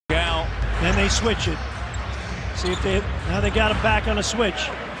Then they switch it. See if now they got him back on a switch.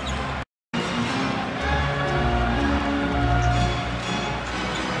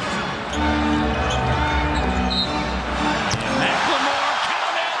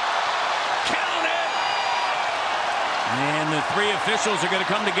 And the three officials are going to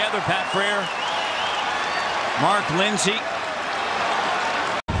come together, Pat Frere, Mark Lindsay,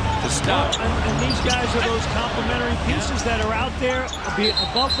 to stop. And these guys are those complementary pieces that are out there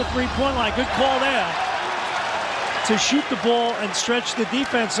above the three-point line. Good call there to shoot the ball and stretch the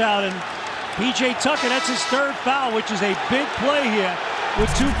defense out. And P.J. Tucker, that's his third foul, which is a big play here with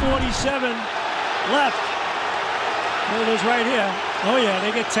 2:47 left. There it is right here. Oh, yeah,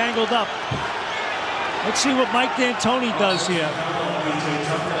 they get tangled up. Let's see what Mike D'Antoni does here.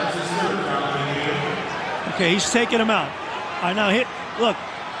 Okay, he's taking him out. All right, now hit. Look,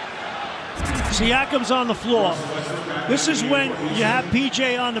 Siakam's on the floor. This is when you have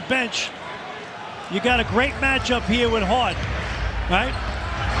PJ on the bench. You got a great matchup here with Harden, right?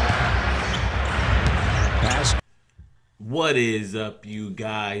 Pass. What is up, you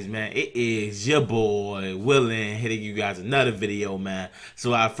guys, man? It is your boy Willin hitting you guys another video, man. So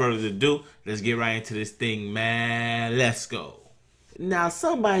without further ado, let's get right into this thing, man. Let's go. Now,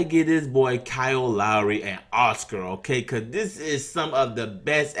 somebody get this boy Kyle Lowry an Oscar, okay? Because this is some of the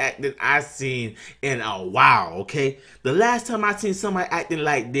best acting I've seen in a while, okay? The last time I seen somebody acting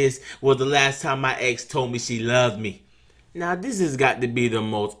like this was the last time my ex told me she loved me. Now, this has got to be the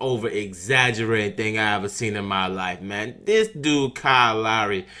most over-exaggerated thing I ever seen in my life, man. This dude, Kyle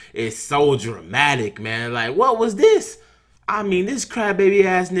Lowry, is so dramatic, man. Like, what was this? I mean, this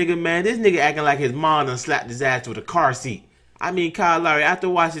crybaby-ass nigga, man, this nigga acting like his mom done slapped his ass with a car seat. I mean, Kyle Lowry, after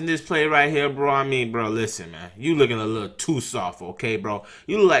watching this play right here, bro, I mean, bro, listen, man. You looking a little too soft, okay, bro?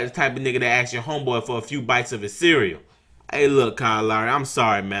 You look like the type of nigga that asks your homeboy for a few bites of his cereal. Hey, look, Kyle Lowry, I'm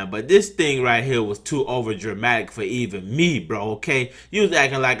sorry, man, but this thing right here was too over dramatic for even me, bro, okay? You was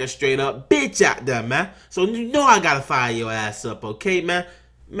acting like a straight up bitch out there, man. So you know I gotta fire your ass up, okay, man?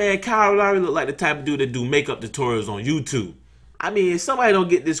 Man, Kyle Lowry look like the type of dude that do makeup tutorials on YouTube. I mean, if somebody don't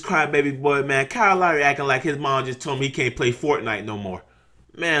get this crybaby boy, man, Kyle Lowry acting like his mom just told him he can't play Fortnite no more.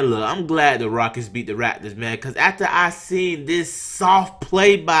 Man, look, I'm glad the Rockets beat the Raptors, man, because after I seen this soft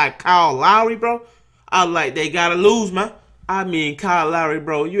play by Kyle Lowry, bro, I was like, they gotta lose, man. I mean, Kyle Lowry,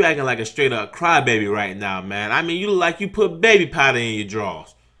 bro, you acting like a straight up crybaby right now, man. I mean, you look like you put baby powder in your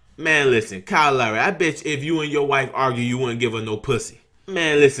drawers. Man, listen, Kyle Lowry, I bet you if you and your wife argue, you wouldn't give her no pussy.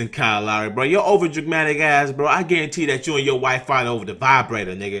 Man, listen, Kyle Lowry, bro, your over dramatic ass, bro, I guarantee that you and your wife fight over the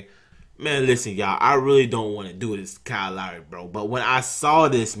vibrator, nigga. Man, listen, y'all, I really don't want to do this, Kyle Lowry, bro. But when I saw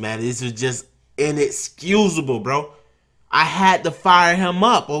this, man, this was just inexcusable, bro. I had to fire him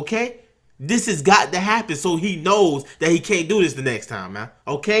up, okay? This has got to happen so he knows that he can't do this the next time, man.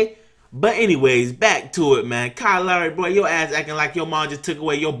 Okay? But anyways, back to it, man. Kyle Lowry, boy, your ass acting like your mom just took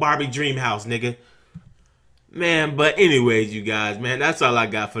away your Barbie dream house, nigga. Man, but anyways, you guys, man, that's all I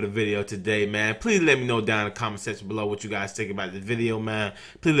got for the video today, man. Please let me know down in the comment section below what you guys think about this video, man.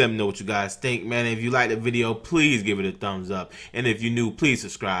 Please let me know what you guys think, man. If you like the video, please give it a thumbs up. And if you're new, please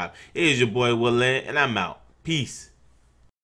subscribe. It is your boy, Willin, and I'm out. Peace.